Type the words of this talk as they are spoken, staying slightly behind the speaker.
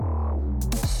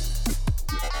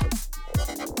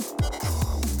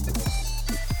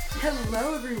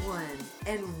Hello, everyone,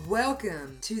 and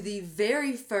welcome to the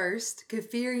very first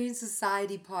Kafirian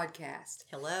Society podcast.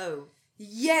 Hello.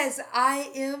 Yes, I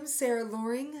am Sarah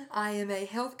Loring. I am a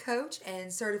health coach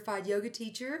and certified yoga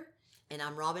teacher. And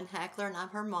I'm Robin Hackler, and I'm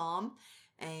her mom.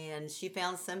 And she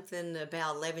found something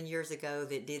about 11 years ago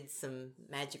that did some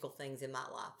magical things in my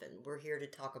life, and we're here to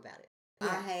talk about it. Yeah.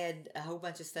 I had a whole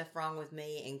bunch of stuff wrong with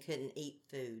me and couldn't eat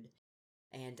food.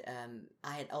 And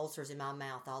I had ulcers in my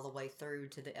mouth all the way through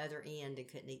to the other end and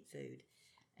couldn't eat food.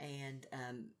 And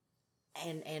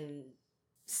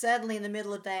suddenly in the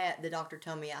middle of that, the doctor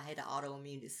told me I had an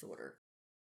autoimmune disorder.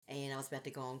 And I was about to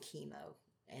go on chemo.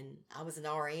 And I was an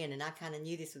RN, and I kind of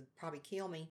knew this would probably kill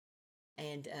me.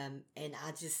 And I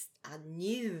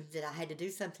knew that I had to do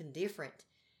something different.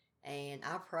 And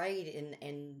I prayed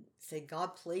and said,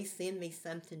 God, please send me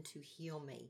something to heal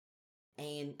me.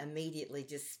 And immediately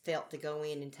just felt to go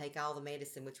in and take all the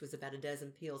medicine, which was about a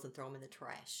dozen pills, and throw them in the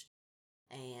trash.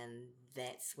 And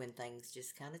that's when things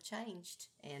just kind of changed.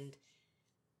 And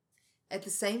at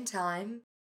the same time,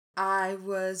 I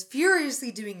was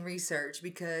furiously doing research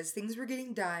because things were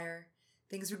getting dire,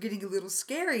 things were getting a little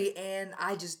scary, and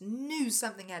I just knew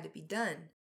something had to be done.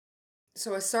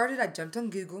 So I jumped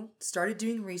on Google, started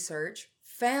doing research,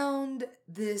 found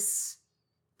this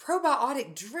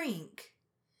probiotic drink,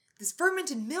 this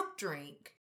fermented milk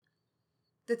drink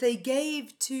that they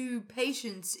gave to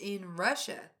patients in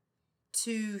Russia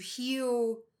to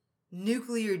heal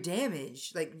nuclear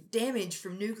damage, like damage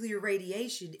from nuclear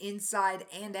radiation inside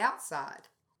and outside.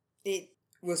 It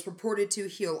was purported to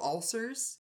heal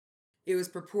ulcers. It was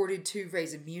purported to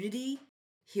raise immunity,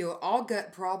 heal all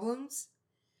gut problems,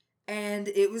 and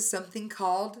it was something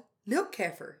called milk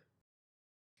kefir.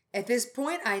 At this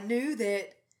point, I knew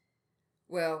that,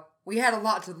 well, we had a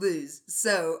lot to lose,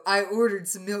 so I ordered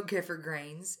some milk kefir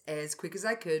grains as quick as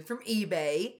I could from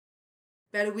eBay.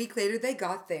 About a week later, they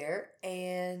got there,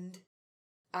 and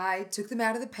I took them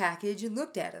out of the package and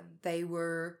looked at them. They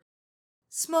were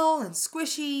small and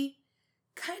squishy,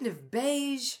 kind of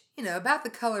beige, about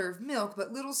the color of milk,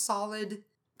 but little solid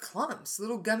clumps,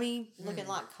 little gummy. looking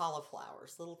like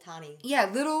cauliflowers, little tiny.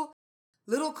 Yeah, little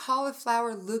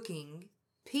cauliflower-looking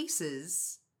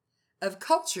pieces of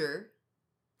culture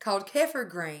called kefir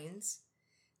grains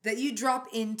that you drop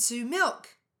into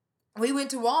milk. We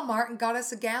went to Walmart and got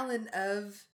us a gallon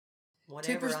of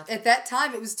Whatever. At that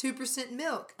time, it was 2%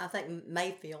 milk. I think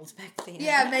Mayfield's back then.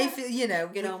 Yeah,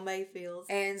 Mayfield, Good on Mayfield's.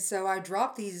 And so I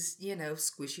dropped these,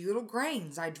 squishy little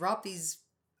grains. I dropped these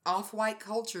off-white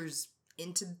cultures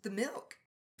into the milk.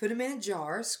 Put them in a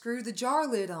jar, screw the jar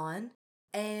lid on,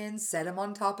 and set them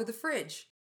on top of the fridge.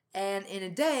 And in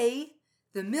a day,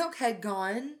 the milk had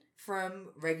gone from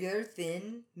regular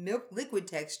thin milk liquid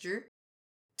texture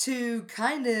to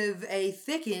kind of a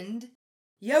thickened,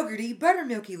 yogurty,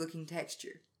 buttermilky looking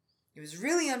texture. It was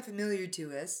really unfamiliar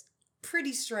to us,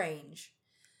 pretty strange.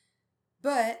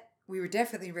 But we were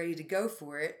definitely ready to go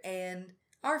for it, and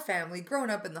our family,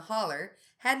 growing up in the holler,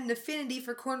 had an affinity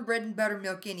for cornbread and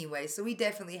buttermilk anyway, so we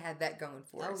definitely had that going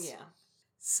for us. Oh, yeah.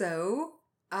 So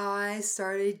I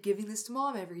started giving this to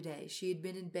Mom every day. She had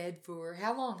been in bed for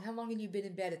how long? How long had you been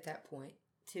in bed at that point?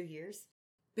 2 years.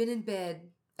 Been in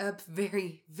bed, up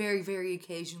very, very, very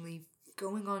occasionally,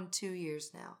 going on 2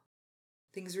 years now.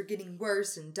 Things were getting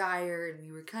worse and dire, and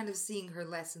we were kind of seeing her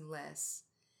less and less.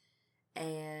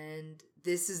 And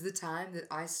this is the time that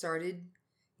I started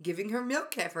giving her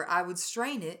milk kefir. I would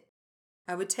strain it,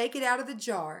 I would take it out of the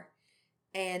jar,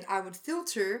 and I would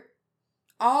filter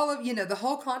all of, the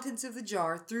whole contents of the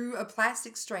jar through a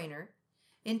plastic strainer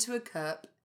into a cup,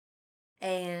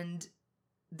 and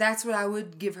that's what I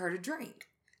would give her to drink.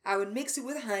 I would mix it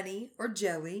with honey or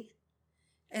jelly,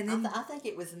 and then I think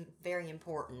it was very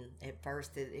important at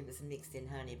first that it was mixed in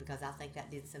honey, because I think that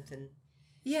did something.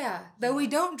 Yeah, though we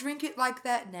don't drink it like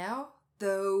that now,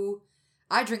 though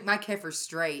I drink my kefir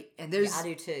straight, and Yeah, I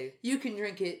do too. You can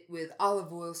drink it with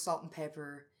olive oil, salt and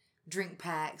pepper, drink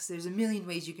packs. There's a million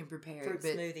ways you can prepare Fruit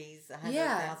it. smoothies,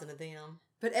 100,000 of them.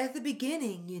 But at the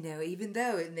beginning, even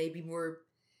though it may be more,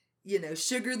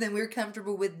 sugar than we're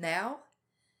comfortable with now,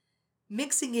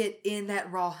 mixing it in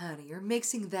that raw honey or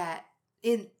mixing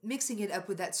it up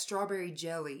with that strawberry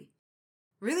jelly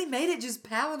really made it just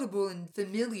palatable and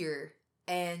familiar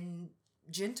and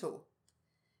gentle.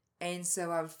 And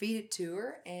so I would feed it to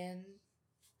her and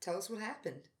tell us what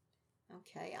happened.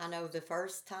 Okay, I know the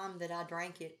first time that I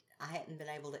drank it, I hadn't been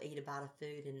able to eat a bite of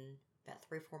food in about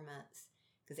 3 or 4 months,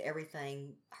 because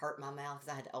everything hurt my mouth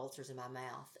because I had ulcers in my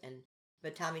mouth. And by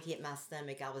the time it hit my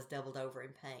stomach, I was doubled over in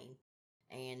pain.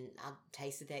 And I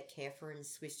tasted that kefir and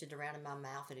swished it around in my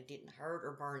mouth, and it didn't hurt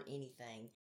or burn anything.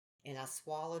 and I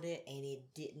swallowed it, and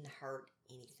it didn't hurt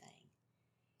anything.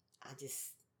 I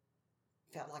just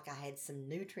felt like I had some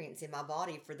nutrients in my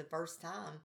body for the first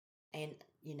time. And,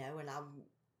 and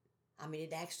I mean,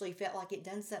 it actually felt like it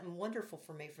done something wonderful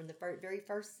for me from the very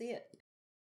first sip,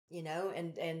 and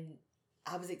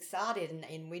I was excited,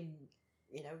 and we,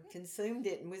 consumed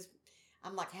it, and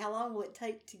I'm like, how long will it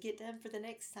take to get done for the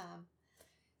next time?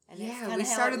 And that's Yeah, kind we of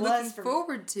how started it looking was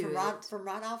forward to it. From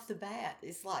right off the bat.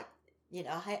 It's like,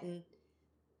 I hadn't,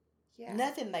 Yeah.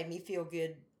 nothing made me feel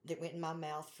good that went in my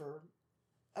mouth for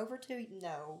over 2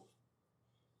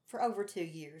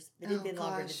 years. But it'd been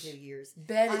longer than 2 years.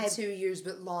 Better 2 years,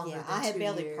 but longer than 2 years. I had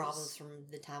belly problems from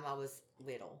the time I was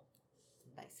little,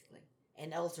 basically.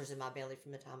 And ulcers in my belly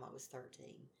from the time I was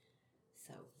 13.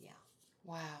 So, yeah.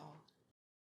 Wow.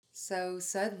 So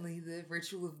suddenly the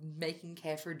ritual of making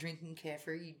kefir, drinking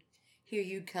kefir, here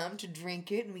you come to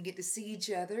drink it, and we get to see each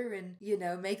other and,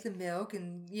 make the milk,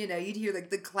 and, you'd hear like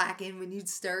the clacking when you'd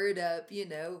stir it up, it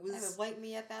was... That would wake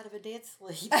me up out of a dead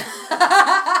sleep.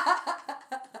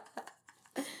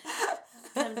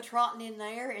 I'm trotting in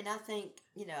there, and I think,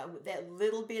 that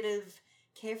little bit of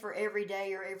kefir every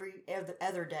day or every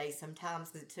other day sometimes,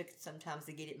 because it took sometimes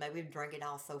to get it made. We'd drink it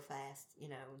all so fast,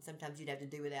 and sometimes you'd have to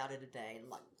do without it a day, and I'm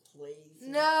like, please.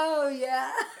 No,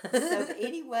 yeah. So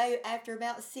anyway, after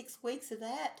about 6 weeks of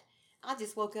that, I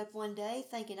just woke up one day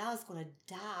thinking I was going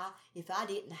to die if I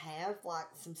didn't have like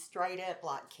some straight up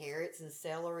like carrots and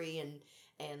celery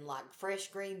and like fresh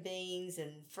green beans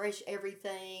and fresh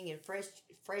everything and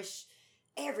fresh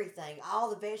everything, all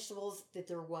the vegetables that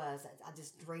there was. I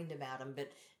just dreamed about them,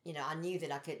 but I knew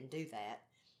that I couldn't do that.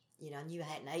 I knew I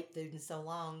hadn't ate food in so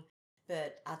long,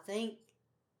 but I think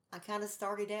I kind of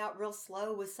started out real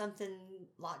slow with something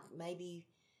like maybe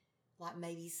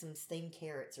some steamed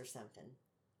carrots or something,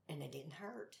 and it didn't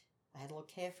hurt. I had a little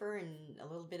kefir and a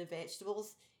little bit of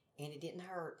vegetables, and it didn't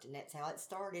hurt, and that's how it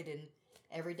started. And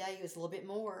every day it was a little bit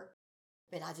more,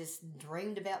 but I just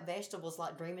dreamed about vegetables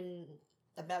like dreaming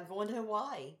about going to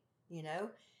Hawaii.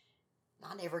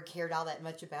 I never cared all that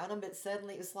much about them, but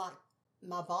suddenly it was like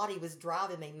my body was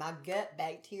driving me, my gut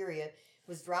bacteria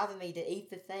was driving me to eat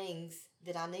the things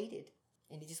that I needed.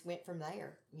 And it just went from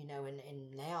there,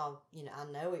 and now,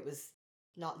 I know it was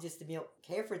not just the milk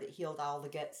kefir that healed all the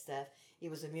gut stuff. It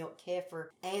was a milk kefir.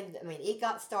 And, it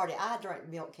got started. I drank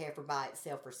milk kefir by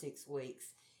itself for 6 weeks,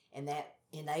 and that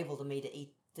enabled me to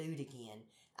eat food again.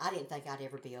 I didn't think I'd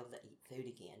ever be able to eat food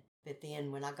again. But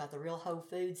then when I got the real whole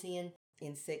foods in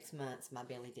 6 months, my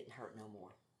belly didn't hurt no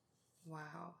more.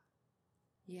 Wow.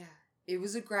 Yeah. It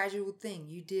was a gradual thing.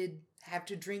 You did have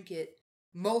to drink it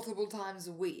multiple times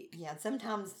a week. Yeah,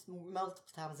 sometimes multiple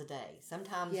times a day.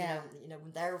 Sometimes,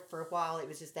 there for a while, it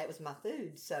was just, that was my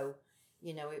food. So,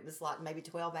 it was like maybe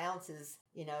 12 ounces,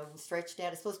 stretched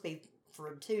out. It's supposed to be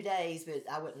for 2 days, but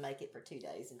I wouldn't make it for 2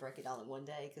 days and drink it all in one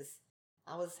day because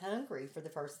I was hungry for the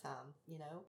first time,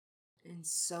 In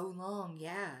so long,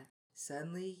 yeah.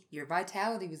 Suddenly, your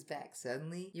vitality was back.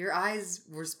 Suddenly, your eyes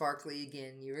were sparkly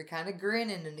again. You were kind of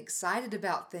grinning and excited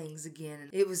about things again.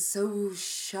 It was so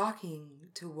shocking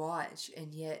to watch,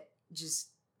 and yet just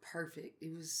perfect.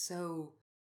 It was so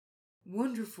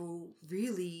wonderful,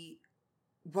 really,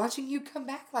 watching you come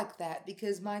back like that,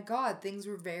 because, my God, things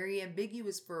were very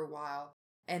ambiguous for a while.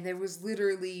 And there was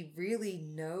literally really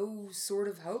no sort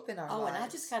of hope in our lives. Oh, and I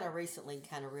just kind of recently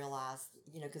realized,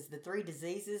 because the 3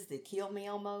 diseases that killed me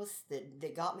almost,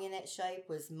 that got me in that shape,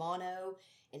 was mono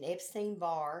and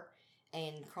Epstein-Barr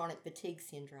and chronic fatigue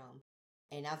syndrome.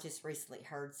 And I've just recently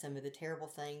heard some of the terrible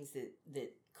things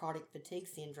that chronic fatigue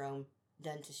syndrome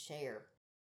done to Cher.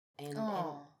 And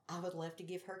I would love to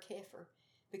give her kefir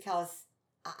because,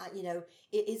 I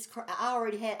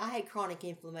had chronic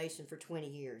inflammation for 20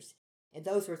 years. And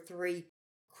those were 3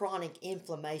 chronic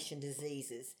inflammation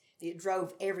diseases that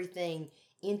drove everything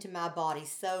into my body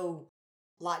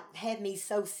had me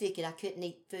so sick and I couldn't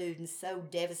eat food and so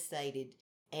devastated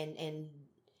and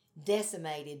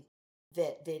decimated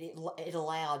that it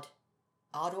allowed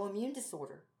autoimmune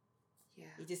disorder. Yeah.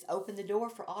 It just opened the door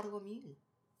for autoimmune.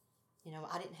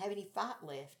 I didn't have any fight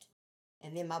left.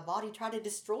 And then my body tried to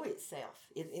destroy itself.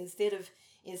 Instead of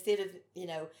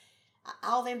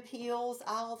all them pills,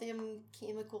 all them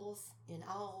chemicals, and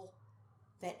all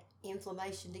that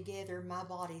inflammation together, my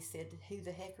body said, who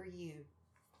the heck are you?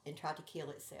 And tried to kill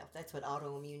itself. That's what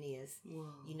autoimmune is. Whoa.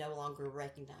 You no longer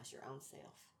recognize your own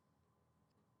self.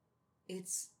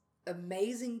 It's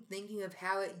amazing thinking of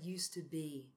how it used to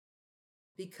be,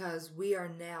 because we are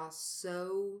now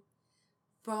so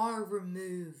far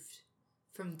removed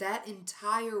from that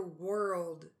entire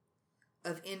world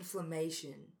of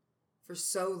inflammation for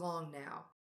so long now.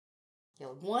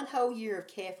 one whole year of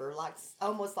kefir, like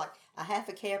almost like a half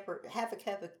a cup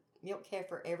of milk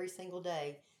kefir every single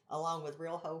day, along with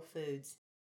real whole foods,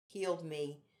 healed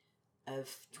me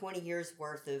of 20 years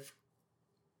worth of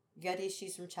gut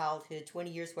issues from childhood, 20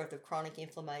 years worth of chronic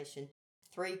inflammation,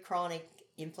 3 chronic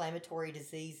inflammatory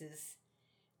diseases,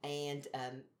 and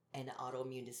an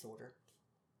autoimmune disorder.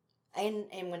 And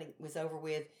when it was over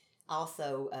with,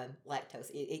 also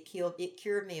lactose. It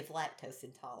cured me of lactose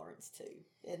intolerance too.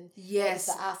 And Yes.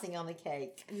 that's the icing on the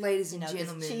cake. Ladies and 'cause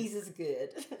gentlemen, cheese is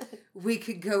good. we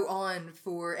could go on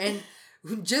and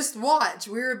just watch.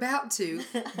 We're about to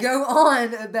go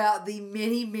on about the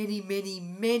many, many, many,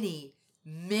 many,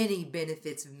 many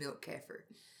benefits of milk kefir.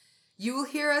 You will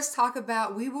hear us talk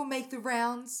about, we will make the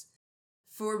rounds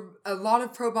for a lot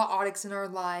of probiotics in our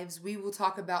lives. We will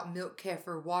talk about milk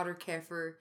kefir, water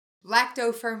kefir,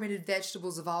 lacto-fermented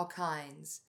vegetables of all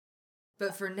kinds.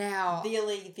 But for now,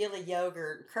 Villi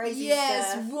yogurt, crazy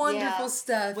yes, stuff. wonderful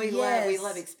stuff. We yes.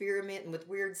 love experimenting with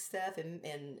weird stuff and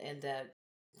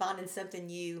finding something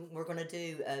new. We're gonna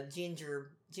do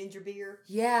ginger beer.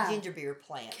 Yeah. Ginger beer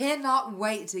plant. Cannot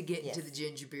wait to get into the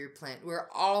ginger beer plant. We're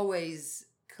always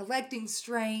collecting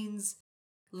strains,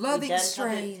 loving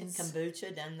strains.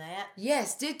 Kombucha, done that.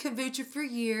 Yes, did kombucha for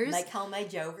years. Make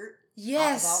homemade yogurt.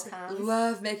 Yes, of all kinds.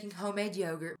 love making homemade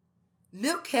yogurt.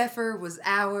 Milk kefir was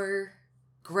our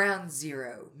ground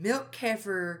zero. Milk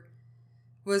kefir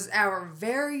was our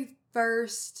very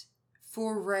first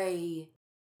foray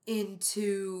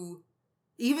into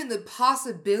even the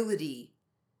possibility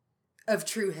of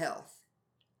true health.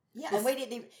 Yeah,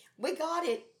 and we got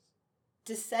it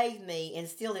to save me and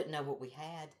still didn't know what we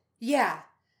had. Yeah,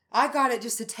 I got it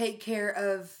just to take care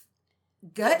of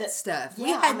gut stuff. We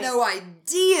had no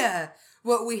idea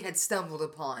what we had stumbled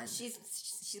upon. She's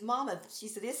mama. She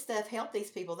said this stuff helped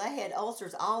these people. They had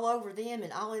ulcers all over them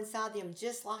and all inside them,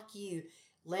 just like you.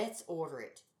 Let's order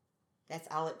it. That's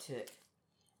all it took.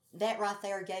 That right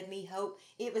there gave me hope.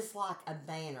 It was like a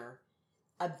banner.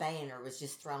 A banner was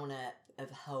just thrown up of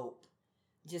hope.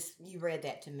 Just you read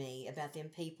that to me about them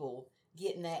people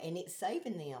getting that and it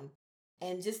saving them,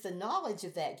 and just the knowledge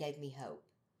of that gave me hope.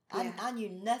 Yeah. I knew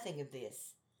nothing of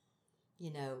this,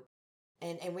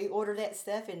 and we ordered that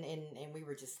stuff and we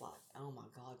were just like, oh my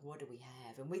God, what do we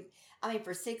have? And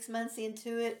for 6 months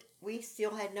into it, we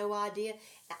still had no idea.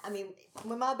 I mean,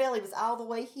 when my belly was all the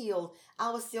way healed,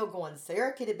 I was still going,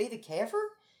 Sarah, could it be the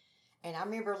kefir? And I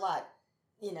remember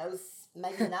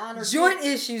maybe 9 or joint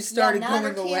issues started 9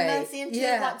 or going 10 away. months into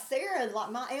it, like Sarah, like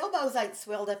my elbows ain't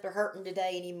swelled up or hurting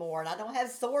today anymore, and I don't have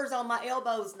sores on my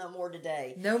elbows no more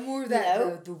today. No more of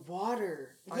that. The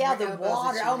water. Yeah, the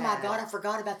water. Oh my God, I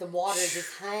forgot about the water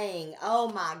just hang. Oh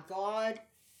my God,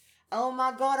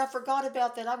 I forgot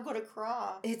about that. I'm gonna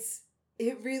cry.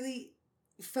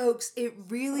 Folks, it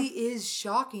really is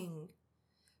shocking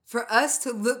for us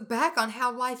to look back on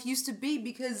how life used to be,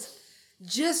 because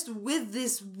just with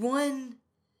this one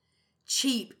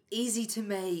cheap, easy to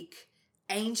make,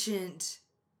 ancient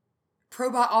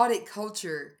probiotic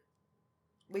culture,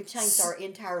 we've changed our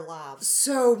entire lives.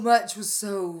 So much was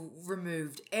so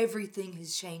removed. Everything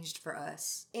has changed for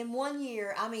us. In 1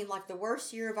 year, like the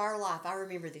worst year of our life, I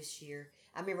remember this year.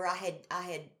 I remember I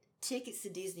had tickets to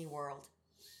Disney World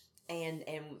and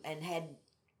had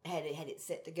it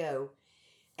set to go.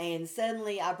 And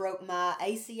suddenly I broke my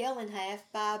ACL in half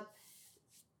by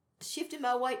shifting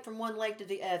my weight from one leg to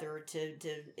the other to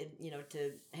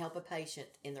help a patient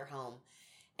in their home,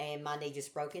 and my knee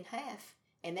just broke in half.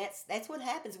 And that's what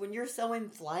happens when you're so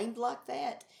inflamed like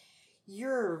that.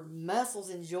 Your muscles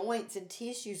and joints and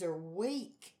tissues are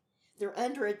weak. They're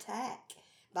under attack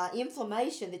by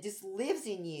inflammation that just lives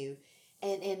in you.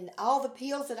 And all the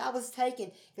pills that I was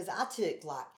taking, because I took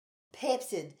like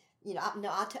Pepsid,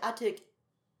 I took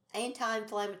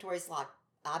anti-inflammatories like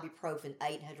ibuprofen,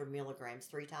 800 milligrams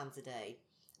 3 times a day.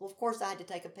 Well, of course, I had to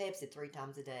take a Pepsid 3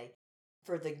 times a day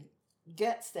for the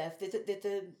gut stuff that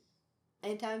the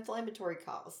anti-inflammatory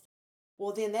caused.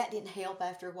 Well, then that didn't help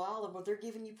after a while, and they're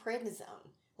giving you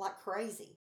prednisone like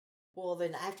crazy. Well,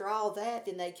 then after all that,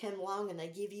 then they come along and they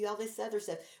give you all this other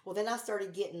stuff. Well, then I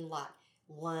started getting like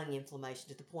lung inflammation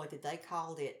to the point that they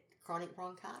called it chronic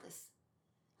bronchitis.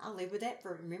 I lived with that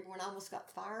remember when I almost got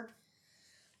fired?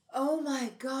 Oh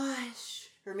my gosh.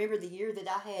 Remember the year that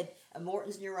I had a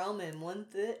Morton's neuroma in one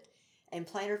foot and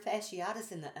plantar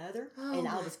fasciitis in the other? Oh, and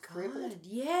I was crippled?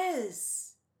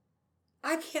 Yes.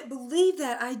 I can't believe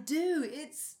that. I do.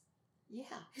 It's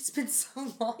been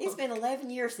so long. It's been 11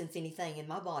 years since anything in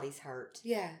my body's hurt.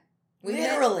 Yeah. We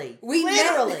met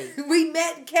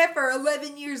kefir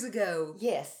 11 years ago.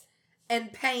 Yes.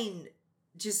 And pain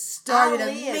just started I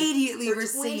lived immediately for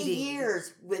receding. 20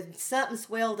 years with something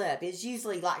swelled up. It's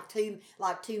usually like two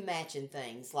matching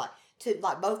things, like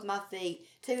both my feet,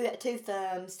 two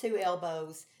thumbs, two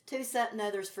elbows, two something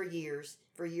others for years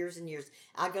and years.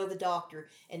 I go to the doctor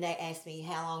and they ask me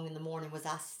how long in the morning was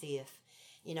I stiff,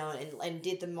 and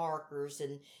did the markers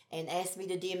and asked me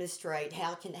to demonstrate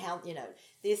how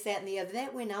this, that, and the other.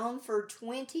 That went on for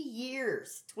 20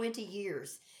 years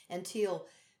until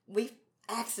we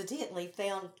accidentally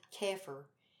found kefir,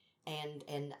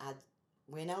 and I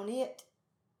went on it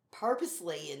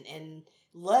purposely and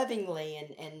lovingly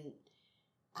and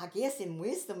I guess in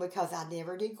wisdom, because I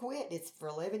never did quit. It's for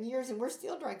 11 years and we're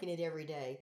still drinking it every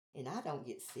day, and I don't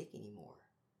get sick anymore.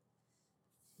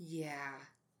 Yeah.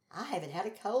 I haven't had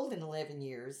a cold in 11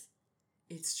 years.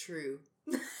 It's true.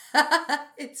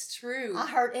 It's true. I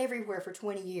hurt everywhere for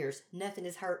 20 years. Nothing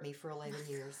has hurt me for 11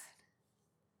 years.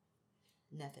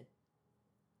 Nothing.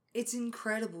 It's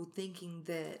incredible thinking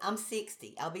that... I'm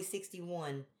 60. I'll be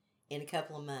 61 in a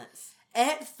couple of months.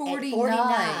 At 49. At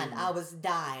 49, I was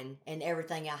dying and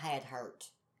everything I had hurt.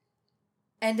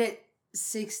 And at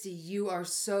 60, you are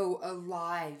so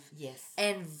alive. Yes.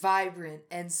 And vibrant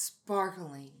and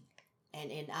sparkling.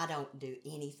 And I don't do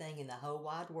anything in the whole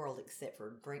wide world except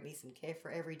for drink me some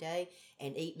kefir every day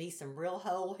and eat me some real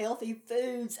whole healthy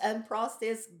foods,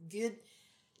 unprocessed good,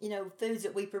 foods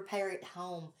that we prepare at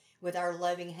home with our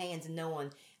loving hands,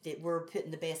 knowing that we're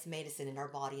putting the best medicine in our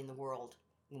body in the world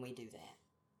when we do that.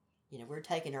 We're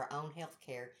taking our own health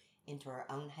care into our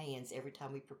own hands every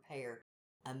time we prepare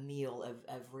a meal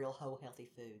of real whole healthy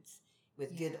foods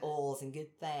with good oils and good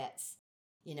fats.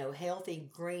 Healthy,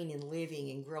 green, and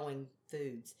living and growing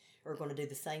foods are going to do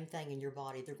the same thing in your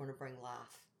body. They're going to bring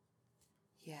life.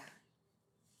 Yeah.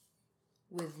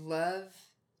 With love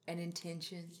and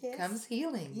intention comes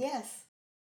healing. Yes.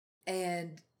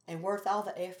 And worth all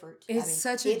the effort. It's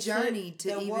such a journey to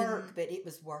the even... work, but it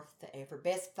was worth the effort.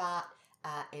 Best fight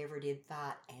I ever did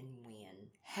fight and win.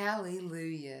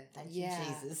 Hallelujah. Thank you,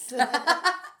 Jesus.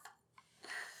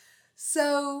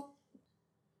 So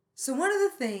one of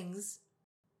the things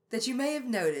that you may have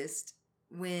noticed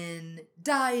when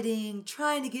dieting,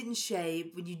 trying to get in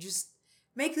shape, when you just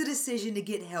make the decision to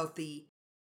get healthy,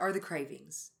 are the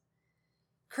cravings.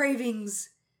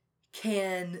 Cravings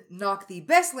can knock the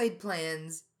best laid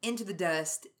plans into the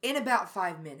dust in about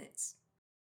 5 minutes.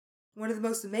 One of the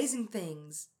most amazing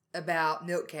things about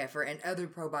milk kefir and other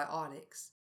probiotics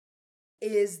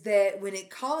is that when it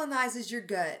colonizes your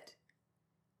gut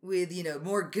with,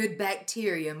 more good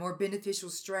bacteria, more beneficial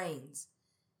strains,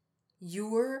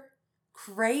 your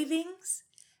cravings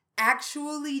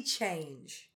actually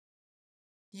change.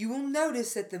 You will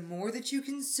notice that the more that you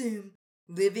consume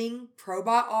living,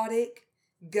 probiotic,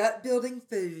 gut-building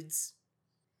foods,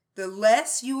 the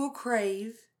less you will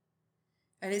crave.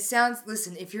 And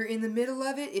listen, if you're in the middle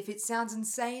of it, if it sounds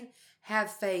insane,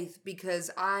 have faith,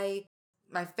 because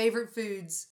my favorite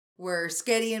foods were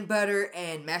sketty and butter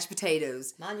and mashed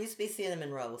potatoes. Mine used to be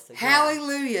cinnamon rolls. So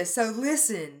Hallelujah. So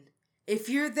listen, if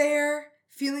you're there,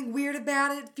 feeling weird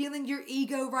about it, feeling your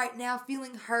ego right now,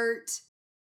 feeling hurt,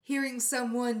 hearing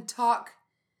someone talk,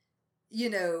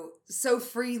 so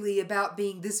freely about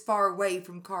being this far away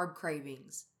from carb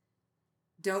cravings,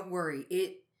 don't worry.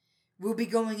 We'll be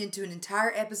going into an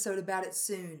entire episode about it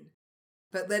soon.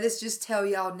 But let us just tell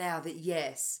y'all now that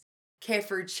yes,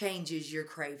 kefir changes your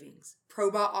cravings.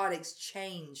 Probiotics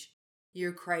change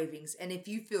your cravings. And if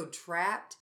you feel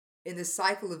trapped in the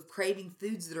cycle of craving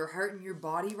foods that are hurting your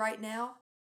body right now,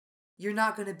 you're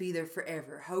not going to be there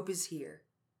forever. Hope is here.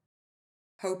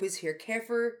 Hope is here.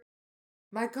 Kefir,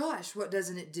 my gosh, what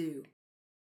doesn't it do?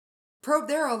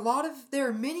 There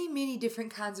are many, many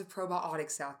different kinds of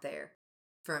probiotics out there.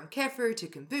 From kefir to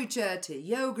kombucha to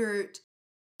yogurt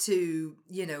to,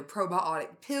 probiotic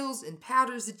pills and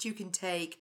powders that you can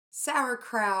take,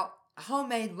 sauerkraut,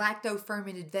 homemade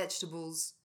lacto-fermented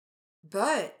vegetables.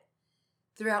 But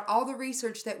throughout all the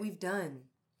research that we've done,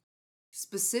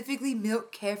 specifically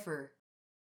milk kefir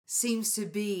seems to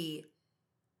be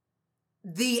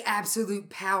the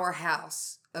absolute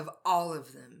powerhouse of all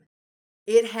of them.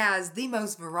 It has the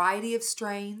most variety of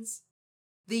strains.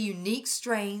 The unique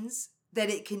strains that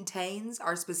it contains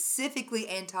are specifically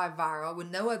antiviral,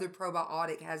 when no other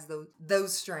probiotic has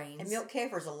those strains. And milk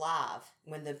kefir's alive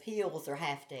when the peels are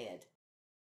half dead.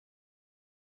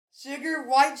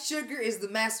 White sugar is the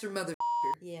master mother.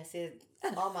 Yes,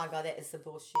 oh my God, that is the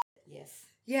bullshit. Yes.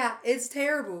 Yeah, it's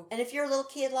terrible. And if you're a little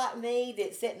kid like me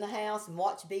that sit in the house and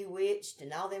watch Bewitched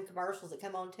and all them commercials that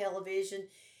come on television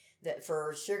that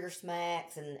for sugar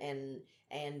smacks and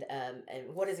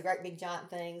what is the great big giant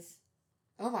things?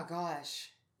 Oh my gosh.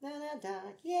 Da-da-da.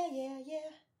 Yeah.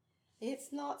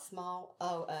 It's not small.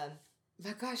 Oh,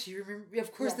 My gosh, you remember?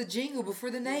 Of course, Yeah. the jingle before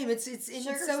the name. It's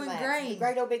Sugar so Smacks, ingrained.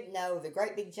 the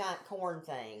great big giant corn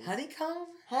thing. Honeycomb.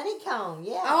 Honeycomb,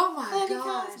 yeah. Oh my Honeycomb's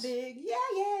gosh. big. Yeah.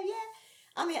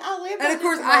 I mean, I lived And on of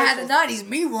course, the I had the commercials. '90s.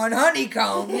 Me one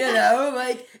honeycomb. You know,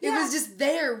 like it Yeah. was just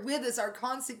there with us, our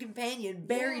constant companion,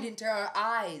 buried Yeah. into our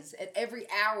eyes at every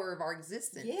hour of our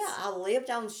existence. Yeah, I lived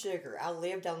on sugar. I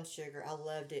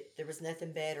loved it. There was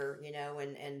nothing better, you know,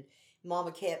 and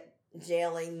Mama kept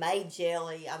made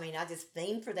jelly. I mean, I just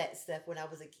fiended for that stuff when I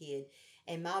was a kid.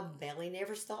 And my belly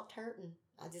never stopped hurting.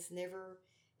 I just never,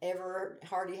 ever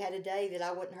hardly had a day that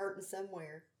I wasn't hurting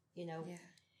somewhere, you know. Yeah.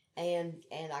 And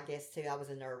I guess, too, I was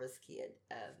a nervous kid.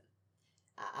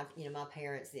 My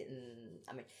parents didn't,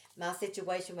 my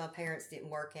situation, my parents didn't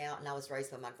work out, and I was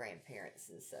raised by my grandparents,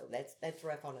 and so that's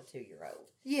rough on a 2-year-old.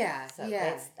 Yeah. So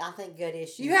yeah. that's, I think, good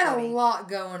issues. You had for a me. lot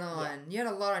going on. Yeah. You had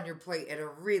a lot on your plate at a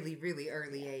really, really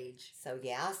early age. So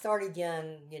yeah, I started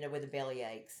young, you know, with the belly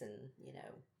aches, and you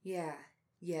know. Yeah.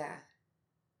 Yeah.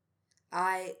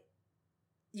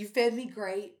 You fed me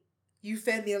great. You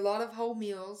fed me a lot of whole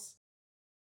meals.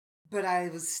 But I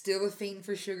was still a fiend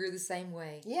for sugar the same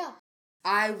way. Yeah.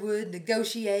 I would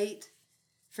negotiate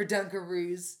for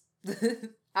Dunkaroos.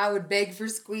 I would beg for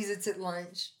Squeeze-Its at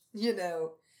lunch. You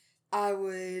know, I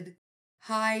would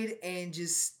hide and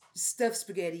just stuff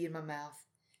spaghetti in my mouth.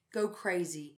 Go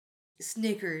crazy.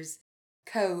 Snickers,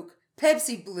 Coke,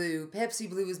 Pepsi Blue. Pepsi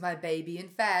Blue is my baby. In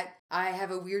fact, I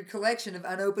have a weird collection of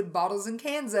unopened bottles and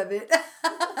cans of it.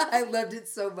 I loved it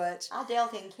so much. I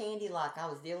dealt in candy like I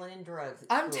was dealing in drugs.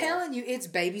 I'm telling you, it's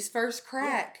baby's first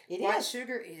crack. Yeah, it White is.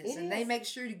 sugar is. It And is. they make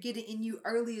sure to get it in you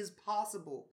early as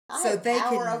possible. I so have they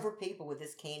power can. over people with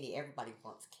this candy. Everybody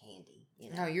wants candy. You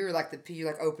know? No, you're like you're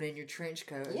like opening your trench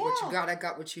coat. Yeah. What you got, I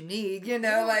got what you need. You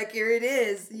know, Yeah. like here it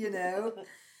is, you know.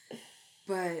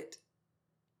 But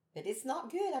But it's not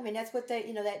good. I mean, that's what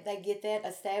that they get that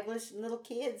established in little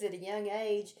kids at a young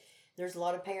age. There's a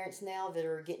lot of parents now that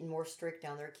are getting more strict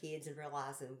on their kids and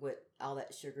realizing what all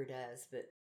that sugar does.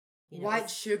 But white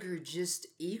sugar just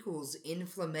equals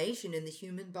inflammation in the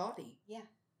human body. Yeah.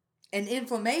 And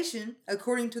inflammation,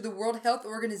 according to the World Health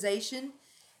Organization,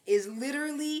 is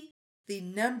literally the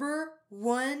number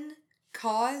one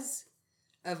cause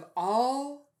of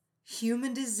all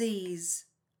human disease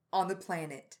on the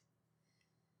planet.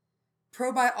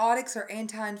 Probiotics are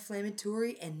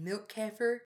anti-inflammatory, and milk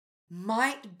kefir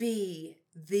might be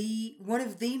one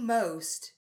of the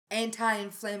most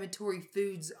anti-inflammatory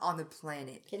foods on the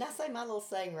planet. Can I say my little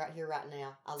saying right here, right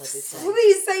now? I love this saying.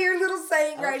 Please say your little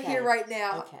saying right Okay. here, right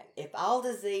now. Okay. If all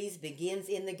disease begins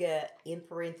in the gut, in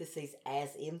parentheses,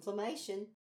 as inflammation,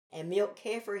 and milk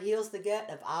kefir heals the gut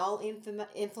of all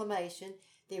inflammation,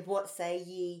 then what say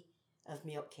ye of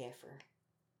milk kefir?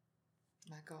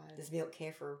 My God. Does milk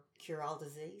kefir cure all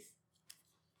disease?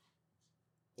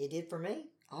 It did for me.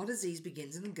 All disease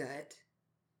begins in the gut,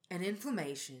 and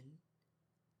inflammation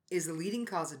is the leading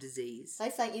cause of disease. They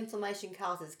say inflammation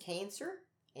causes cancer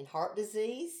and heart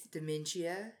disease.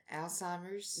 Dementia,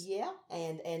 Alzheimer's. Yeah,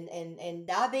 and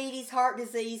diabetes, heart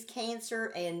disease,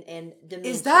 cancer, and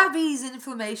dementia. Is diabetes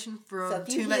inflammation from So if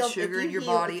you too much heal- sugar if in you your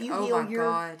heal- body? if you Oh heal my your-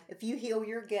 God. If you heal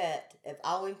your gut of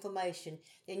all inflammation,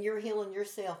 then you're healing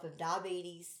yourself of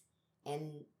diabetes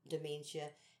and dementia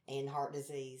and heart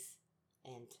disease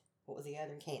and what was the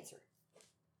other? Cancer.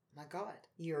 My God.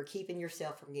 You're keeping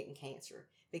yourself from getting cancer.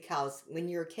 Because when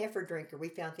you're a kefir drinker, we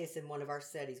found this in one of our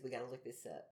studies, we got to look this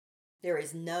up. There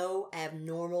is no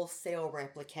abnormal cell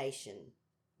replication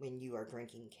when you are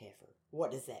drinking kefir.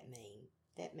 What does that mean?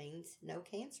 That means no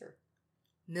cancer.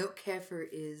 Milk kefir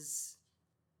is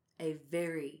a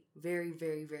very, very,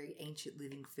 very, very ancient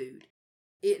living food.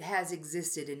 It has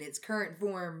existed in its current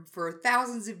form for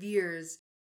thousands of years,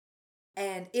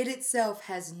 and it itself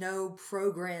has no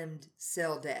programmed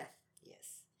cell death.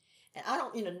 Yes. And I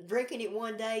don't, drinking it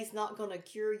one day is not going to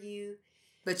cure you.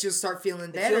 But you'll start feeling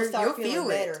But better. you'll start You'll feeling feel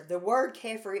better. it. The word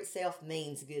kefir itself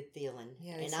means good feeling.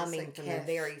 Yeah, and it's I just mean like from kef.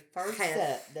 the very first Kef.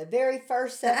 sup. The very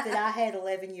first sup that I had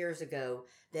 11 years ago,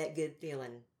 that good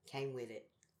feeling came with it.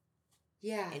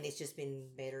 Yeah. And it's just been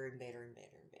better and better and better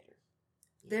and better.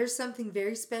 There's something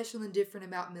very special and different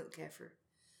about milk kefir.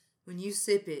 When you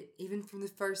sip it, even from the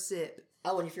first sip.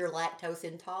 Oh, and if you're lactose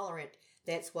intolerant,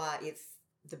 that's why it's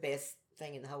the best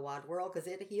thing in the whole wide world, because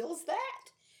it heals that.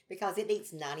 Because it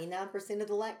eats 99% of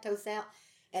the lactose out.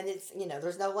 And it's,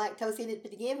 there's no lactose in it to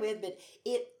begin with, but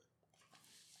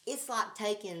it's like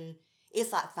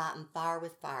fighting fire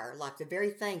with fire. Like the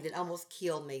very thing that almost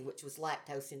killed me, which was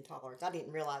lactose intolerance. I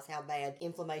didn't realize how bad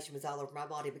inflammation was all over my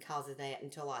body because of that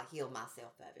until I healed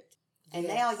myself of it. And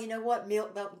now, you know what?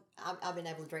 Milk. I've been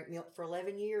able to drink milk for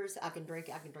 11 years. I can drink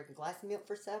a glass of milk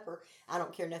for supper. I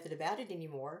don't care nothing about it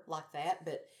anymore like that.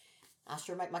 But I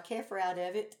sure make my kefir out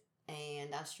of it,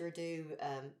 and I sure do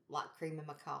like cream in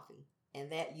my coffee.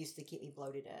 And that used to keep me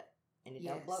bloated up, and it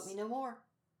don't bloat me no more.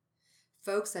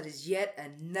 Folks, that is yet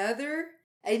another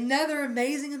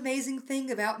amazing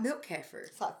thing about milk kefir.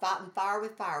 It's like fighting fire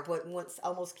with fire. What once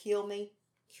almost killed me,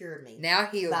 cured me. Now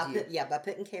healed you. By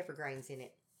putting kefir grains in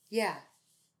it. Yeah.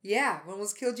 What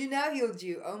almost killed you now healed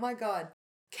you. Oh my God.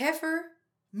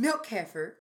 Milk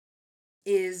kefir,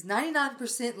 is 99%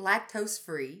 lactose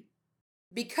free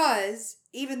because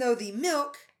even though the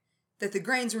milk that the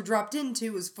grains were dropped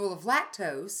into was full of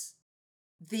lactose,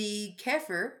 the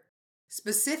kefir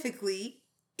specifically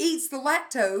eats the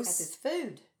lactose as its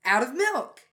food out of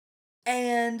milk.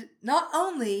 And not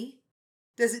only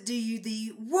does it do you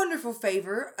the wonderful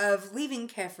favor of leaving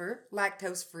kefir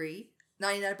lactose free,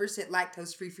 99%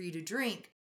 lactose free for you to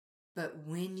drink, but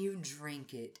when you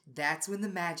drink it, that's when the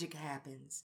magic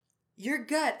happens. Your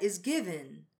gut is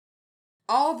given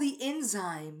all the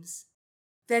enzymes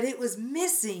that it was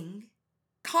missing,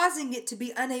 causing it to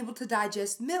be unable to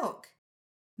digest milk.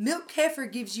 Milk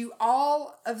kefir gives you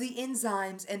all of the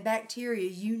enzymes and bacteria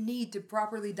you need to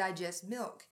properly digest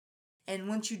milk. And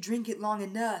once you drink it long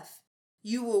enough,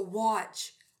 you will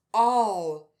watch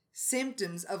all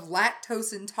symptoms of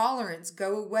lactose intolerance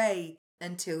go away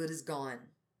until it is gone.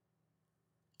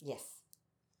 Yes.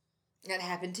 That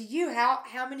happened to you.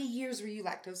 How many years were you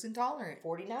lactose intolerant?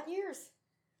 49 years.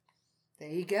 There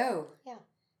you go. Yeah.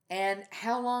 And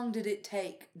how long did it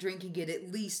take drinking it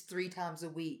at least 3 times a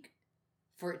week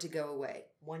for it to go away?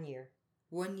 1 year.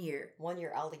 1 year. 1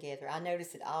 year altogether. I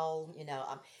noticed it all,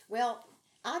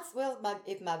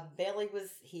 if my belly was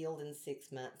healed in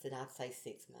 6 months, then I'd say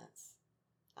 6 months.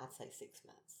 I'd say 6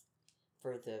 months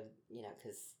for the,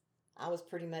 because I was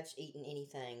pretty much eating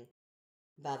anything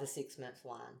by the 6 month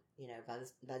line. By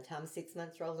the time 6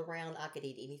 months rolled around, I could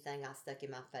eat anything I stuck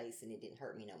in my face and it didn't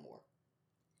hurt me no more.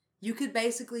 You could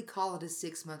basically call it a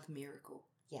 6-month miracle.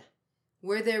 Yeah.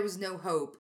 Where there was no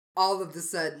hope, all of a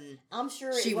sudden, I'm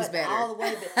sure she it was wasn't better. all the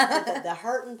way, but the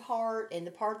hurting part and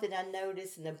the part that I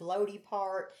noticed and the bloaty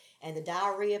part and the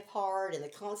diarrhea part and the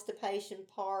constipation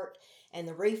part and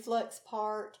the reflux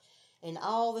part and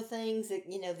all the things that,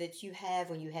 that you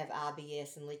have when you have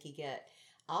IBS and leaky gut.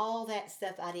 All that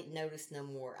stuff I didn't notice no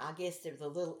more. I guess the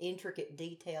little intricate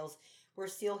details were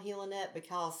still healing up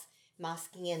because my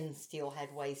skin still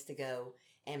had ways to go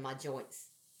and my joints,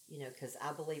 because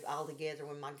I believe altogether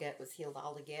when my gut was healed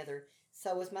altogether,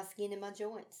 so was my skin and my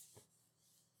joints.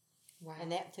 Wow.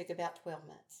 And that took about 12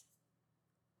 months.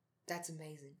 That's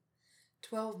amazing.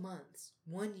 12 months,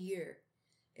 1 year.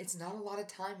 It's not a lot of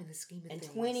time in the scheme of things.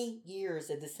 And 20 years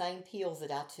of the same pills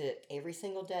that I took every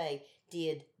single day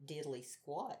did diddly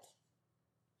squat.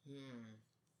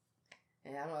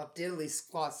 And I don't know if diddly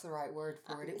squat's the right word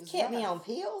for it. It was kept me on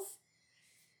pills.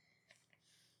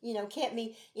 Kept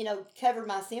me, covered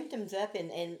my symptoms up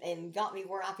and got me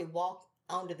where I could walk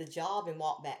onto the job and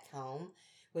walk back home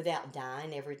without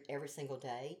dying every single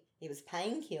day. It was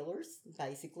painkillers,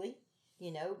 basically.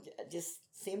 Just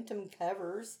symptom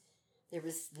covers. There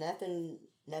was nothing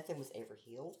was ever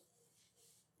healed.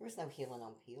 There was no healing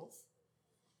on pills.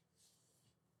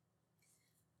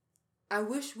 I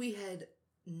wish we had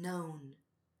known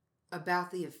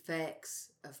about the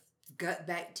effects of gut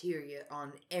bacteria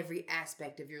on every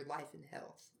aspect of your life and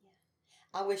health.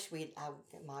 Yeah. I wish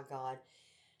my God,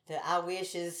 I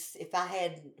wishes, if I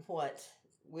had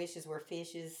wishes were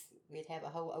fishes, we'd have a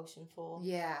whole ocean full.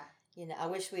 Yeah. I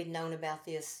wish we'd known about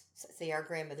this. See, our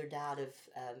grandmother died of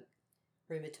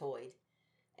rheumatoid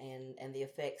and the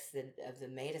effects of the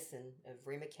medicine of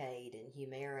Remicade and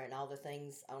Humira and all the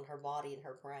things on her body and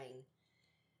her brain.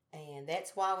 And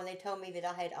that's why when they told me that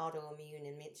I had autoimmune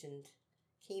and mentioned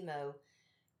chemo,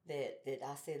 that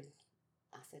I said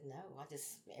no. I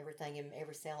just, everything in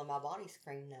every cell in my body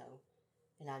screamed no.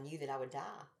 And I knew that I would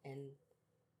die. And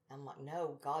I'm like,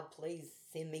 no, God, please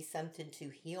send me something to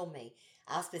heal me.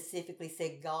 I specifically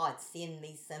said, God, send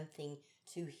me something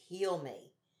to heal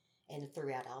me. And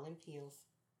threw out all them pills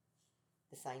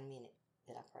the same minute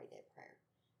that I prayed that prayer.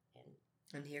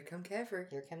 And here come kefir.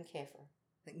 Here come kefir.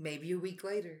 Like maybe a week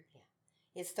later.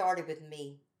 Yeah. It started with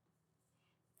me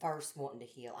first wanting to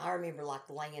heal. I remember like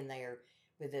laying there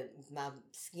with my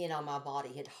skin on my body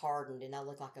had hardened and I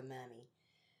looked like a mummy.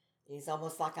 It's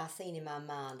almost like I seen in my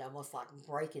mind, almost like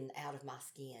breaking out of my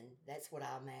skin. That's what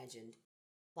I imagined.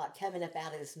 Like coming up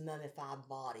out of this mummified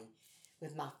body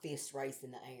with my fists raised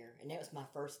in the air. And that was my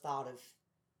first thought of,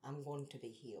 I'm going to be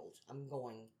healed. I'm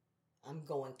going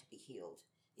to be healed.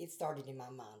 it started in my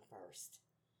mind first.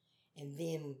 And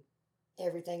then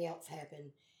everything else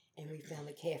happened, and we found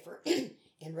the kefir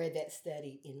and read that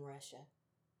study in Russia.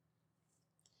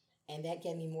 And that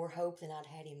gave me more hope than I'd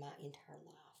had in my entire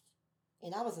life.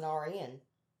 And I was an RN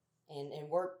and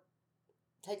worked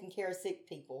taking care of sick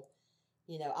people.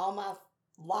 You know, all my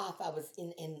life I was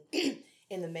in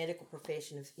in the medical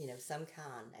profession of, you know, some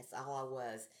kind. That's all I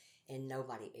was. And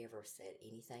nobody ever said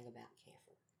anything about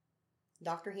kefir.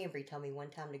 Dr. Hembry told me one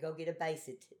time to go get a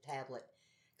Bacid tablet,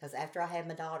 because after I had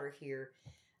my daughter here,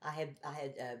 I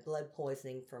had blood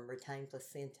poisoning from retained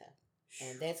placenta,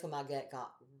 and that's when my gut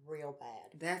got real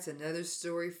bad. That's another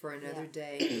story for another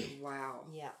day. Wow.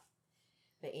 Yeah.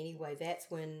 But anyway, that's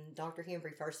when Dr.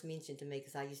 Hembry first mentioned to me,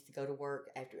 because I used to go to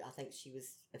work after, I think she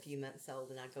was a few months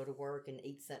old, and I'd go to work and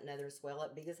eat something other and swell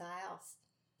up big as a house.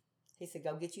 He said,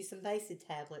 go get you some Bacid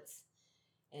tablets.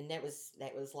 And that was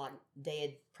like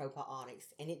dead probiotics.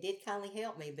 And it did kindly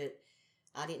help me, but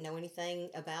I didn't know anything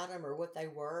about them or what they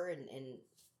were, and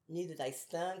knew that they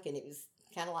stunk, and it was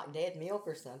kind of like dead milk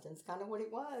or something. It's kind of what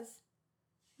it was.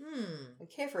 And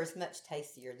kefir is much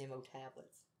tastier than old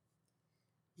tablets.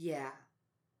 Yeah.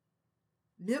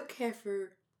 Milk kefir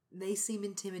may seem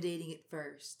intimidating at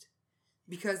first,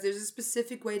 because there's a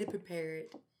specific way to prepare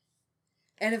it.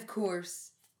 And of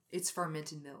course, it's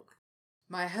fermented milk.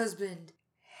 My husband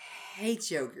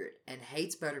hates yogurt and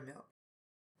hates buttermilk,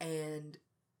 and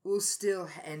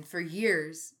for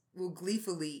years will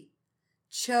gleefully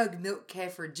chug milk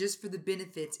kefir just for the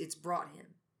benefits it's brought him.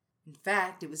 In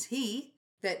fact, it was he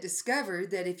that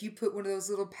discovered that if you put one of those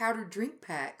little powdered drink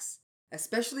packs,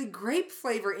 especially grape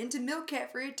flavor, into milk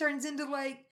kefir, it turns into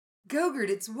like Go-Gurt.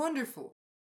 It's wonderful.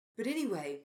 But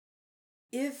anyway,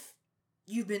 if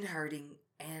you've been hurting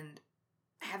and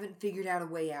haven't figured out a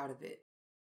way out of it,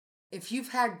 if you've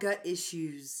had gut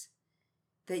issues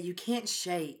that you can't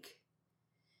shake,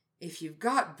 if you've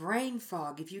got brain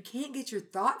fog, if you can't get your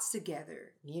thoughts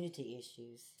together, Immunity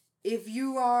issues. if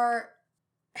you are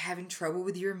having trouble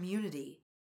with your immunity,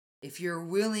 if you're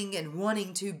willing and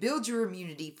wanting to build your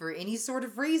immunity for any sort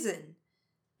of reason,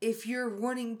 if you're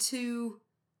wanting to,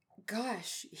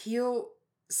 heal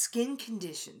skin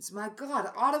conditions, my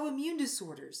God, autoimmune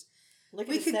disorders, Look at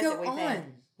we the could stuff go that we've on. had.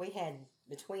 We had,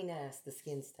 between us, the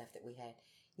skin stuff that we had.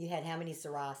 You had how many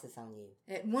psoriasis on you?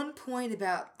 At one point,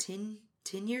 about 10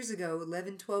 years ago,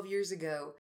 11, 12 years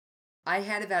ago, I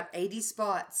had about 80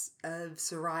 spots of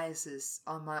psoriasis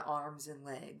on my arms and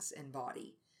legs and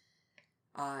body.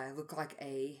 I look like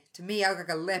to me, I look like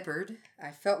a leopard.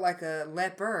 I felt like a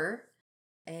leper,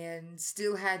 and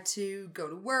still had to go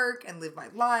to work and live my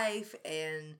life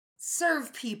and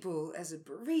serve people as a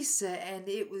barista. And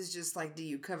it was just like, do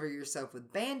you cover yourself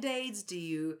with Band-Aids?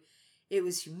 It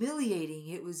was humiliating.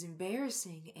 It was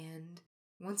embarrassing. And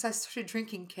once I started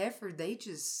drinking kefir, they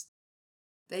just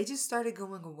started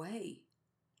going away.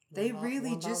 They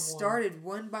really just started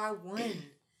one by one.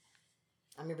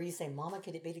 I remember you saying, Mama,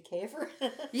 could it be the kefir?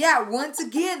 Yeah, once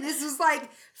again, this was like,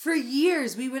 for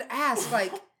years, we would ask,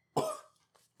 like,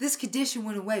 this condition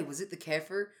went away. Was it the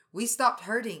kefir? We stopped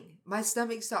hurting. My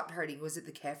stomach stopped hurting. Was it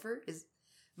the kefir?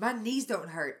 My knees don't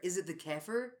hurt. Is it the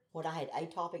kefir? What, I had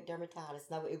atopic dermatitis.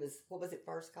 No, it was, what was it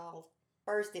first called?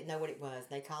 First, didn't know what it was.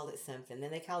 They called it something. Then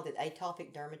they called it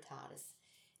atopic dermatitis.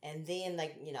 And then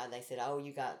they said, oh,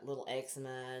 you got little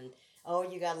eczema, and oh,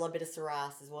 you got a little bit of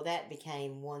psoriasis. Well, that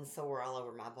became one sore all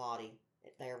over my body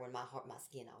there when my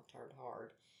skin all turned hard.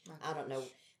 I don't know,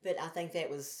 but I think that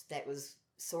was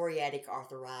psoriatic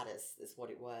arthritis is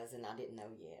what it was, and I didn't know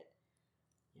yet,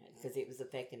 because it was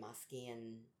affecting my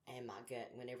skin and my gut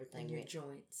when everything and your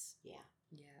joints. Yeah.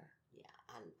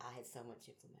 I had so much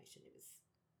inflammation.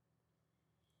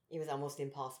 It was almost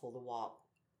impossible to walk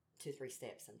 2-3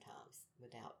 steps sometimes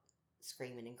without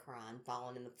screaming and crying,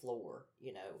 falling in the floor.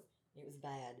 It was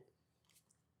bad.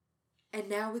 And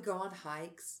now we go on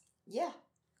hikes. Yeah.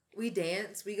 We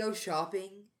dance. We go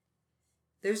shopping.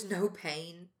 There's no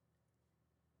pain.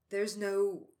 There's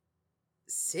no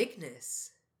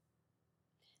sickness.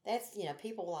 That's,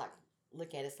 people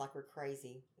look at us like we're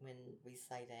crazy when we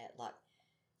say that. Like,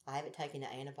 I haven't taken an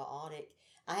antibiotic.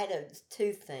 I had a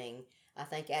tooth thing, I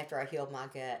think, after I healed my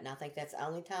gut, and I think that's the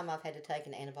only time I've had to take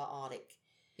an antibiotic.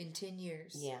 In 10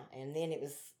 years. Yeah, and then it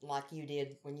was like you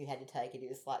did when you had to take it. It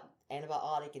was like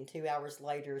antibiotic, and 2 hours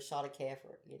later, a shot of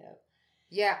kefir,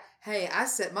 Yeah. Hey, I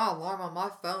set my alarm on my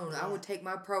phone. Yeah. I would take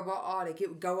my probiotic. It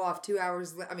would go off 2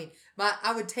 hours.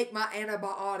 I would take my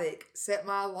antibiotic, set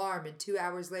my alarm, and 2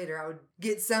 hours later, I would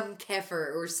get some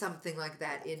kefir or something like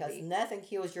that in me. Because nothing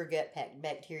kills your gut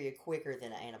bacteria quicker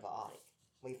than an antibiotic,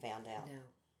 we found out. No.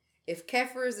 If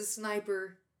kefir is a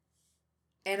sniper,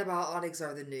 antibiotics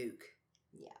are the nuke.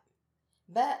 Yeah.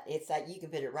 But it's like you can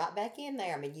put it right back in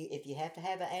there. I mean, if you have to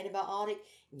have an antibiotic,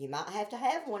 you might have to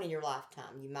have one in your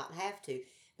lifetime. You might have to.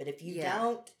 But if you Yeah.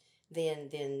 don't, then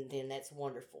that's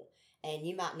wonderful. And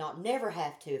you might not never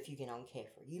have to if you get on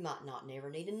Kefir. You might not never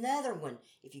need another one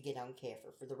if you get on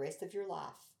Kefir for the rest of your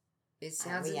life. It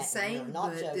sounds we're insane, not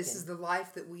but this joking. is the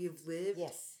life that we have lived.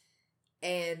 Yes.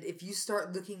 And if you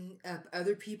start looking up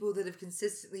other people that have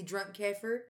consistently drunk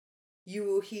kefir, you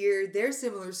will hear their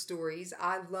similar stories.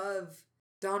 I love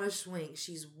Donna Schwenk.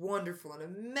 She's wonderful and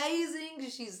amazing.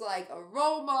 She's like a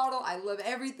role model. I love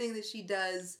everything that she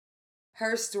does.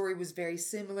 Her story was very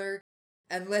similar.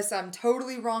 Unless I'm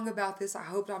totally wrong about this, I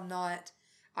hope I'm not.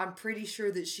 I'm pretty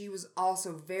sure that she was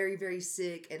also very, very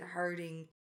sick and hurting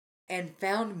and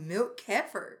found milk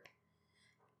kefir.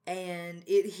 And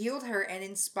it healed her and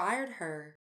inspired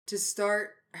her to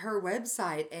start her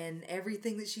website and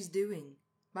everything that she's doing.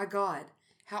 My God,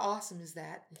 how awesome is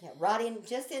that? Yeah,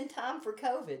 just in time for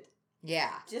COVID.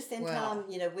 Yeah. Just in time,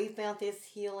 we found this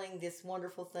healing, this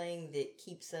wonderful thing that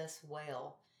keeps us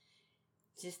well.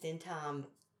 Just in time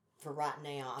for right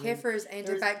now. Kefir is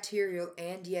antibacterial,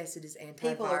 and yes, it is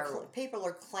antiviral. People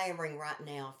are clamoring right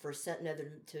now for something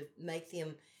other to make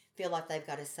them feel like they've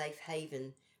got a safe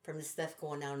haven from the stuff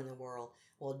going on in the world.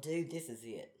 Well, dude, this is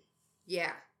it.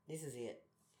 Yeah. This is it.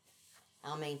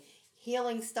 I mean,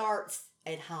 healing starts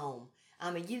at home.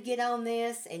 I mean, you get on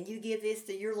this and you give this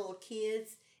to your little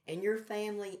kids and your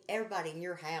family, everybody in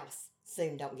your house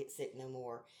soon don't get sick no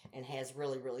more and has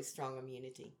really, really strong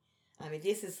immunity. I mean,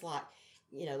 this is like,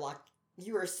 like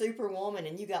you're a superwoman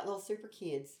and you got little super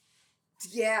kids.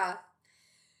 Yeah.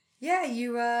 Yeah,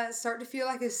 you start to feel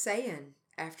like a Saiyan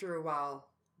after a while,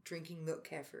 drinking milk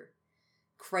kefir,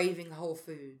 craving whole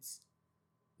foods.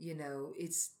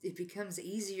 It becomes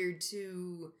easier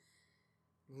to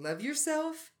love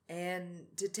yourself and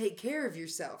to take care of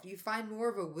yourself. You find more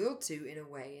of a will to, in a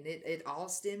way, and it all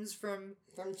stems from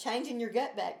changing your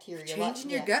gut bacteria.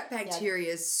 Changing your gut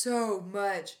bacteria is so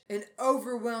much and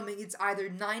overwhelming. It's either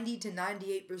 90 to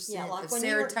 98% of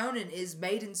serotonin is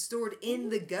made and stored in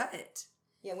the gut.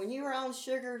 Yeah, when you were on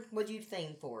sugar, what'd you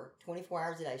think for? 24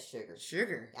 hours a day sugar.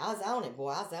 Sugar. I was on it, boy.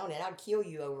 I was on it. I'd kill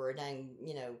you over a dang,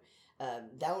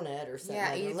 donut or something.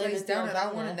 Yeah, eat a glazed donut.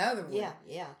 I want another one.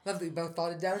 Yeah. Lovely, we both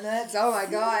thought of donuts. Oh my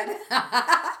God.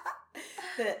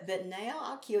 But now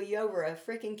I'll kill you over a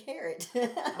freaking carrot.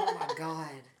 Oh my God.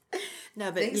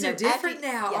 No, but things are different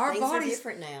now. Our things bodies are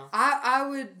different now.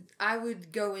 I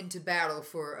would go into battle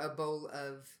for a bowl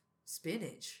of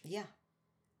spinach. Yeah.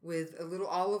 With a little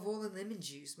olive oil and lemon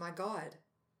juice. My God.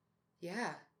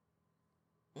 Yeah.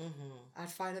 Mm-hmm. I'd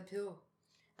fight uphill.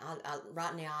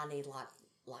 Right now I need like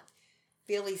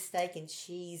Philly steak and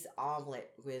cheese omelet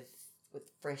with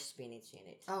fresh spinach in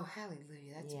it. Oh,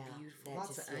 hallelujah. That's beautiful.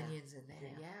 Lots of onions in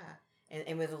there. Yeah.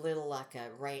 And with a little like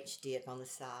a ranch dip on the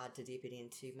side to dip it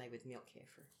into, maybe with milk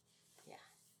kefir. Yeah.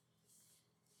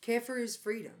 Kefir is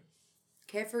freedom.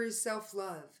 Kefir is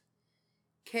self-love.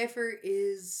 Kefir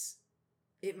is...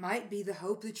 It might be the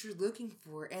hope that you're looking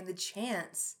for and the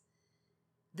chance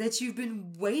that you've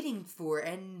been waiting for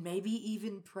and maybe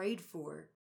even prayed for.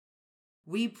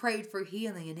 We prayed for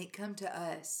healing and it come to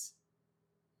us.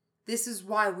 This is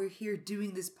why we're here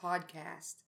doing this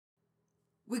podcast.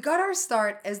 We got our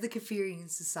start as the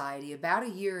Kefirian Society about a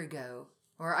year ago,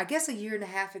 or I guess a year and a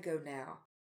half ago now,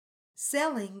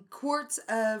 selling quarts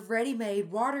of ready-made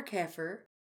water kefir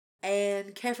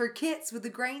and kefir kits with the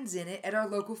grains in it at our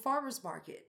local farmer's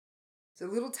market. It's a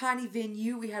little tiny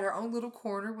venue. We had our own little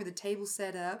corner with a table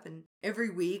set up, and every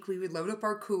week we would load up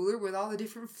our cooler with all the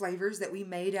different flavors that we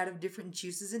made out of different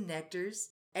juices and nectars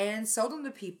and sold them to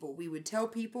people. We would tell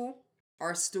people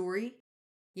our story.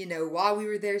 While we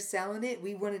were there selling it,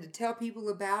 we wanted to tell people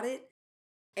about it,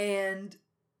 and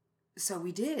so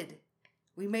we did.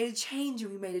 We made a change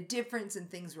and we made a difference, and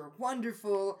things were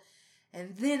wonderful.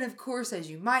 And then, of course,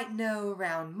 as you might know,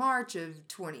 around March of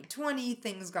 2020,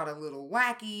 things got a little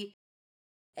wacky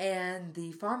and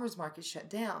the farmer's market shut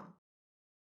down.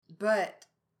 But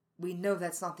we know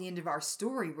that's not the end of our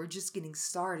story. We're just getting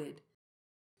started.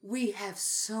 We have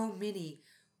so many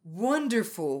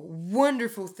wonderful,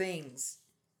 wonderful things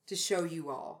to show you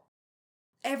all.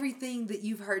 Everything that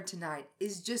you've heard tonight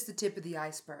is just the tip of the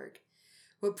iceberg.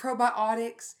 What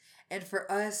probiotics, and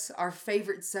for us, our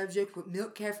favorite subject, what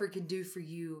milk kefir can do for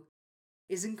you,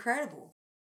 is incredible.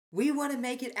 We want to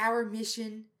make it our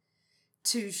mission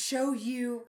to show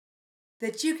you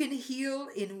that you can heal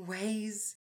in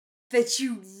ways that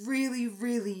you really,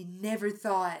 really never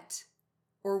thought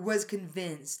or was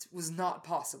convinced was not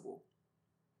possible.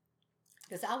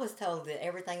 Because I was told that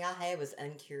everything I had was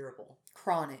uncurable.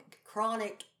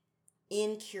 Chronic.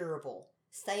 Incurable.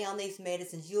 Stay on these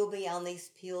medicines. You'll be on these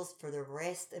pills for the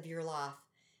rest of your life.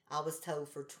 I was told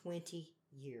for 20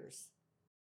 years.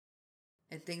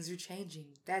 And things are changing.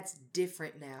 That's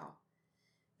different now.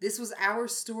 This was our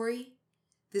story.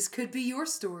 This could be your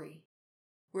story.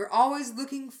 We're always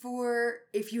looking for,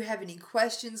 if you have any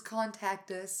questions, contact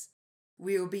us.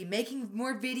 We'll be making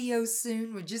more videos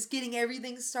soon. We're just getting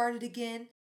everything started again.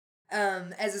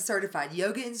 As a certified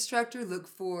yoga instructor, look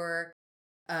for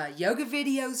yoga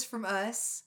videos from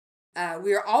us.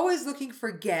 We are always looking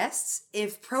for guests.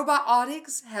 If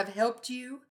probiotics have helped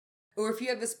you, or if you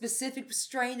have a specific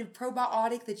strain of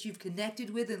probiotic that you've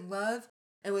connected with and love,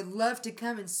 and would love to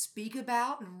come and speak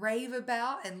about and rave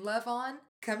about and love on,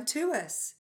 come to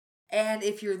us. And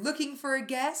if you're looking for a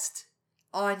guest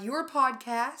on your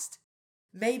podcast,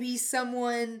 maybe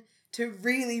someone to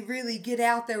really, really get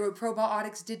out there what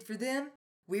probiotics did for them,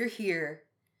 we're here.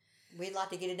 We'd like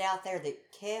to get it out there that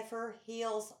Kefir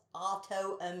heals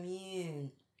autoimmune.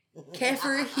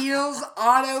 Kefir heals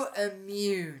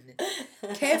autoimmune.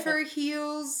 Kefir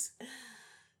heals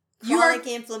Chronic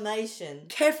inflammation.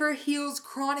 Kefir heals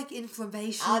chronic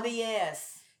inflammation.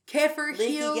 IBS. Kefir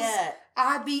Leaky heals gut.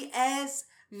 IBS,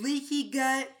 leaky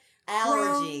gut,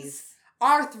 Allergies. Crohn's,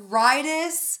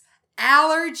 arthritis,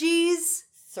 allergies,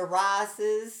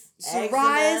 Psoriasis.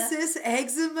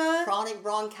 eczema, Chronic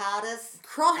bronchitis.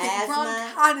 chronic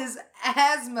bronchitis,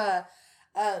 asthma,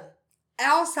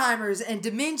 Alzheimer's and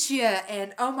dementia,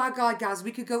 and oh my God, guys,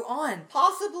 we could go on.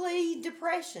 Possibly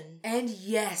depression. And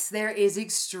yes, there is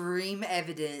extreme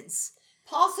evidence.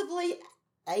 Possibly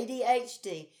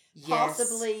ADHD. Yes.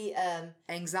 Possibly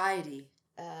Anxiety.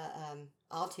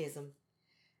 autism.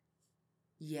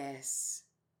 Yes.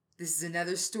 This is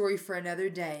another story for another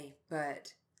day,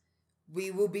 but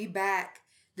we will be back.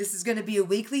 This is going to be a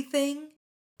weekly thing.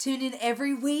 Tune in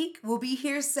every week. We'll be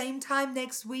here same time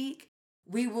next week.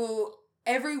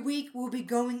 Every week we'll be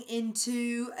going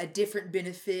into a different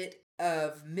benefit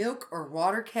of milk or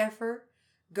water kefir,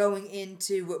 going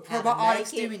into what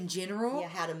probiotics do in general. Yeah,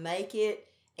 how to make it,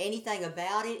 anything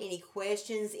about it, any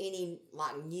questions, any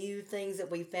new things that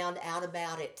we found out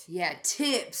about it. Yeah,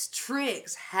 tips,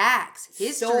 tricks, hacks,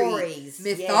 history, stories,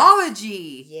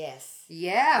 mythology. Yes.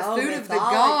 Yeah, food of the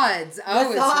gods.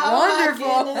 Oh, it's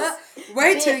wonderful.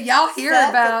 Wait till y'all hear stuff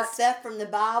about stuff from the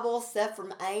Bible, stuff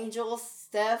from angels,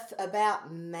 stuff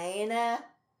about manna,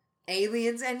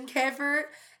 aliens and kefir.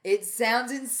 It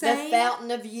sounds insane. The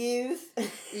fountain of youth.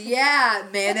 Yeah,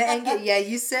 manna and yeah,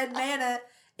 you said manna.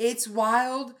 It's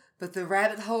wild, but the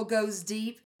rabbit hole goes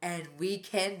deep, and we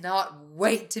cannot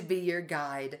wait to be your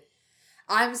guide.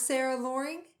 I'm Sarah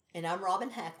Loring. And I'm Robin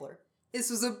Hackler. This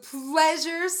was a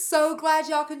pleasure. So glad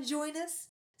y'all can join us.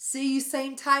 See you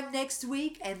same time next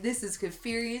week. And this is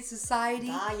Kefirian Society.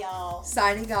 Bye, y'all.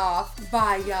 Signing off.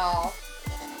 Bye, y'all.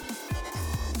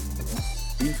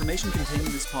 The information contained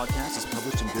in this podcast is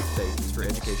published in good faith and is for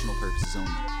educational purposes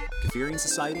only. Kefirian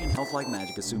Society and Health Like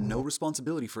Magic assume no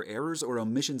responsibility for errors or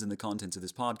omissions in the contents of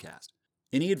this podcast.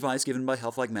 Any advice given by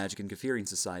Health Like Magic and Kefirian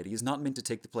Society is not meant to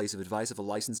take the place of advice of a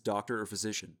licensed doctor or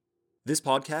physician. This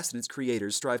podcast and its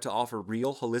creators strive to offer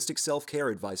real, holistic self-care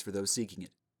advice for those seeking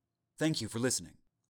it. Thank you for listening.